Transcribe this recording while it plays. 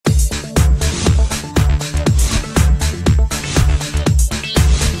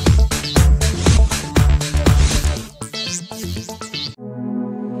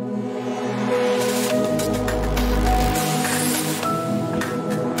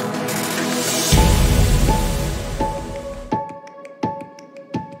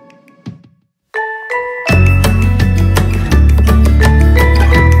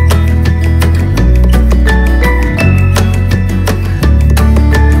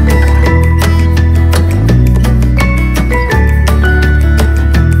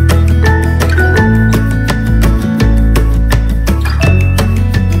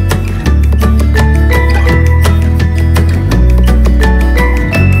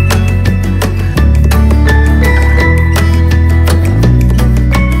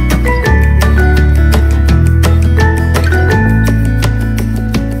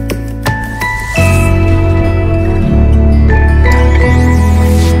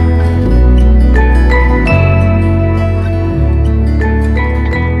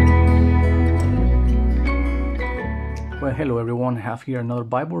everyone, I have here another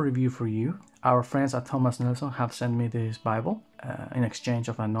Bible review for you. Our friends at Thomas Nelson have sent me this Bible in exchange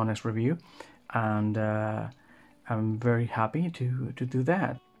of an honest review, and I'm very happy to do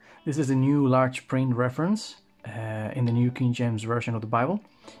that. This is a new large print reference in the New King James Version of the Bible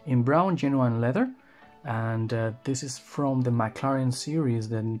in brown genuine leather, and this is from the Maclaren series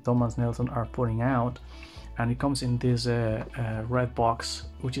that Thomas Nelson are putting out, and it comes in this red box,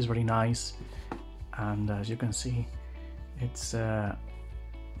 which is very nice. And as you can see, it's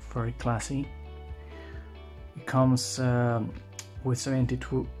very classy. It comes with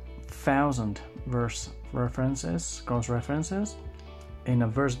 72,000 verse references, cross references, in a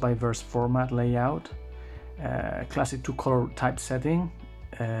verse-by-verse format layout, classic two-color typesetting,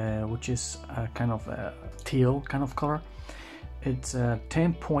 which is a kind of a teal kind of color. It's a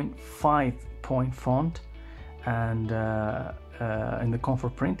 10.5 point font, and in the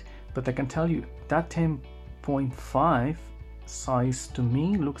comfort print. But I can tell you that 10.5 size to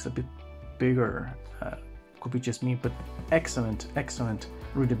me looks a bit bigger. Could be just me, but excellent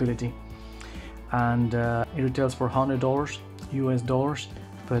readability. And it retails for $100 US dollars,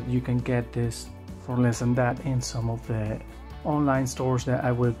 but you can get this for less than that in some of the online stores that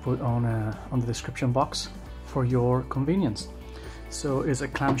I will put on the description box for your convenience. So it's a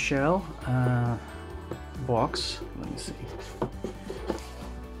clamshell box. Let me see.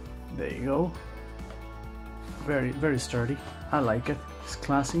 There you go. Very sturdy. I like it. It's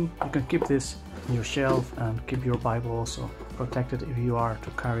classy. You can keep this in your shelf and keep your Bible also protected if you are to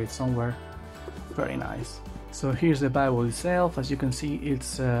carry it somewhere. Very nice. So here's the Bible itself. As you can see,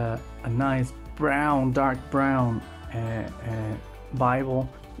 it's a nice brown, dark brown Bible.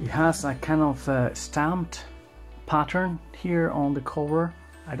 It has a kind of stamped pattern here on the cover.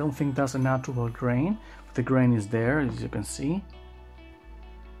 I don't think that's a natural grain, but the grain is there, as you can see.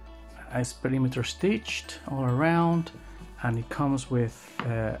 It's perimeter stitched all around, and it comes with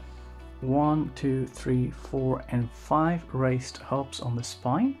 1, 2, 3, 4, and 5 raised hubs on the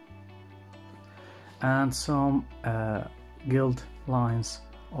spine, and some gilt lines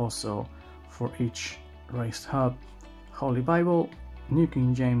also for each raised hub. Holy Bible, New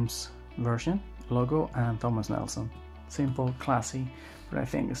King James Version logo, and Thomas Nelson. Simple, classy, but I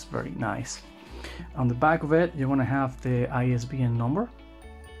think it's very nice. On the back of it, you're going to have the ISBN number.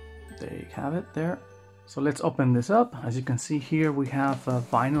 There you have it there. So let's open this up. As you can see here, we have a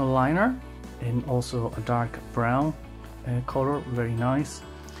vinyl liner and also a dark brown color. Very nice.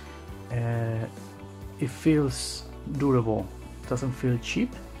 It feels durable, doesn't feel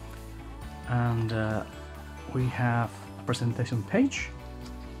cheap. And we have a presentation page,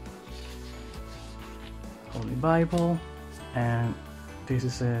 Holy Bible, and this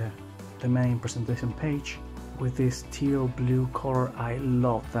is the main presentation page with this teal blue color. I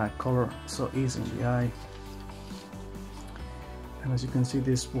love that color, so easy in the eye. And as you can see,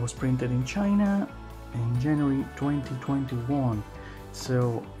 this was printed in China in January 2021,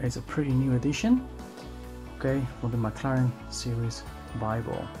 so it's a pretty new edition, okay, for the Maclaren series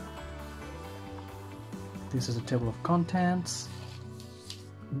Bible. This is a table of contents,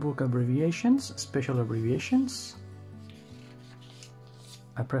 book abbreviations, special abbreviations,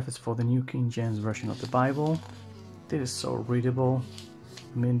 a preface for the New King James Version of the Bible. This is so readable.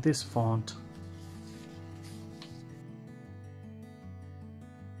 I mean, this font.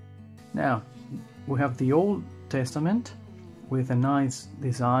 Now we have the Old Testament with a nice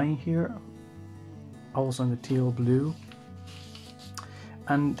design here, also in the teal blue,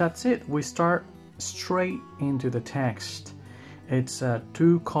 and that's it. We start straight into the text. It's a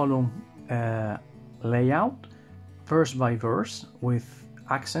 2-column layout, verse by verse, with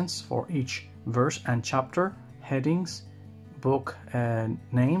accents for each verse and chapter, headings, book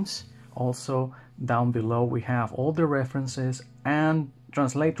names. Also down below we have all the references and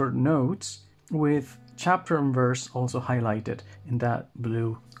translator notes with chapter and verse also highlighted in that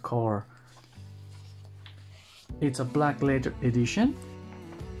blue color. It's a black letter edition.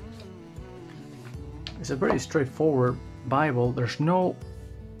 It's a very straightforward Bible. There's no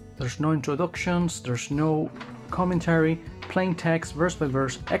introductions, there's no commentary, plain text, verse by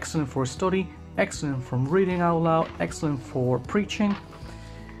verse. Excellent for study, excellent from reading out loud, excellent for preaching.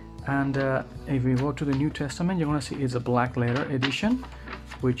 And if we go to the New Testament, you're going to see it's a black letter edition,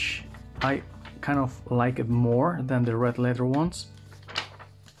 which I kind of like it more than the red letter ones.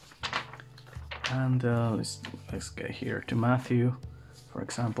 And let's get here to Matthew, for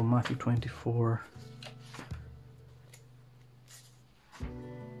example, Matthew 24.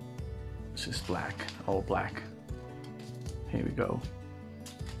 This is black, all black. Here we go.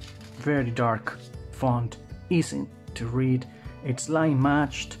 Very dark font, easy to read. It's line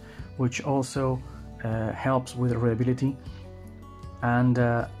matched, which also helps with readability. and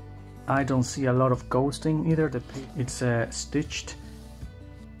I don't see a lot of ghosting either. It's stitched.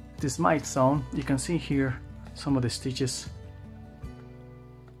 This might sewn. You can see here some of the stitches,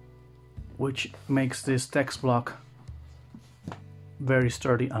 which makes this text block very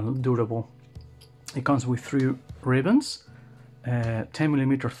sturdy and durable. It comes with 3 ribbons,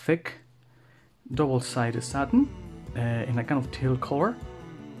 10mm thick, double-sided satin, in a kind of teal color,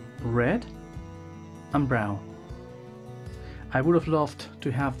 red and brown. I would have loved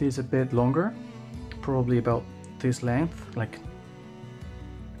to have this a bit longer, probably about this length, like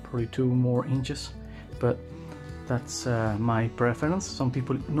probably 2 more inches, but that's my preference. Some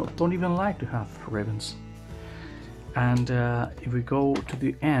people don't even like to have ribbons. And if we go to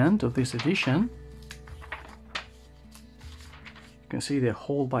the end of this edition, you can see the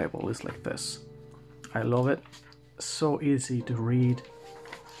whole Bible is like this. I love it. So easy to read.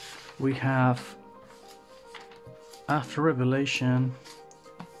 We have, after Revelation,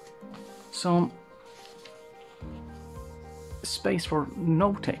 some space for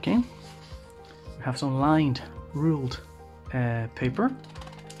note-taking. We have some lined, ruled paper,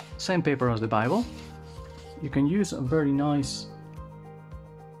 same paper as the Bible. You can use a very nice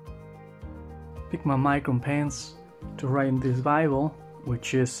Pigma Micron pens to write in this Bible,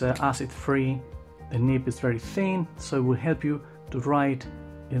 which is acid-free. The nib is very thin, so it will help you to write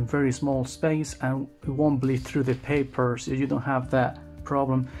in very small space, and it won't bleed through the paper, so you don't have that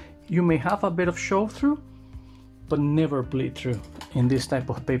problem. You may have a bit of show through, but never bleed through in this type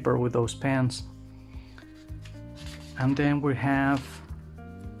of paper with those pens. And then we have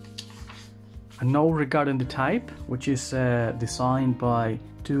a note regarding the type, which is designed by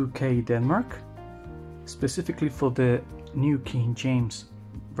 2K Denmark, specifically for the New King James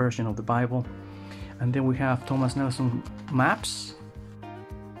version of the Bible. And then we have Thomas Nelson maps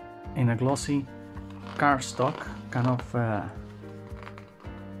in a glossy cardstock, kind of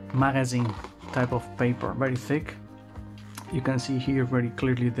magazine type of paper, very thick. You can see here very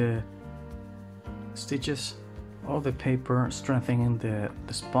clearly the stitches of the paper strengthening the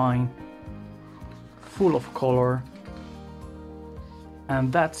spine, full of color.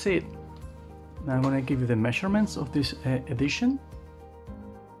 And that's it. Now I'm going to give you the measurements of this edition.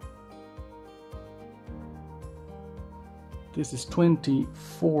 This is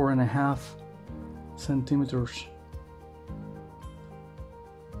 24.5 centimeters,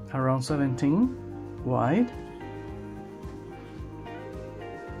 around 17 wide,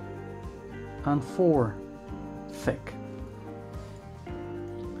 and 4 thick.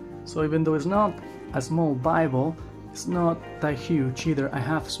 So even though it's not a small Bible, it's not that huge either. I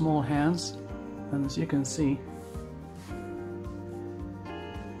have small hands, and as you can see,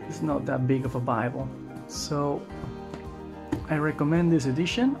 it's not that big of a Bible. So I recommend this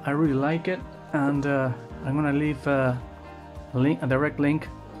edition. I really like it, and I'm gonna leave a direct link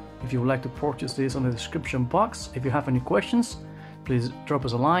if you would like to purchase this on the description box. If you have any questions, please drop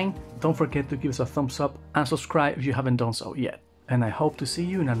us a line. Don't forget to give us a thumbs up and subscribe if you haven't done so yet. And I hope to see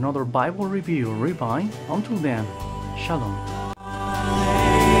you in another Bible review or rebind. Until then, Shalom.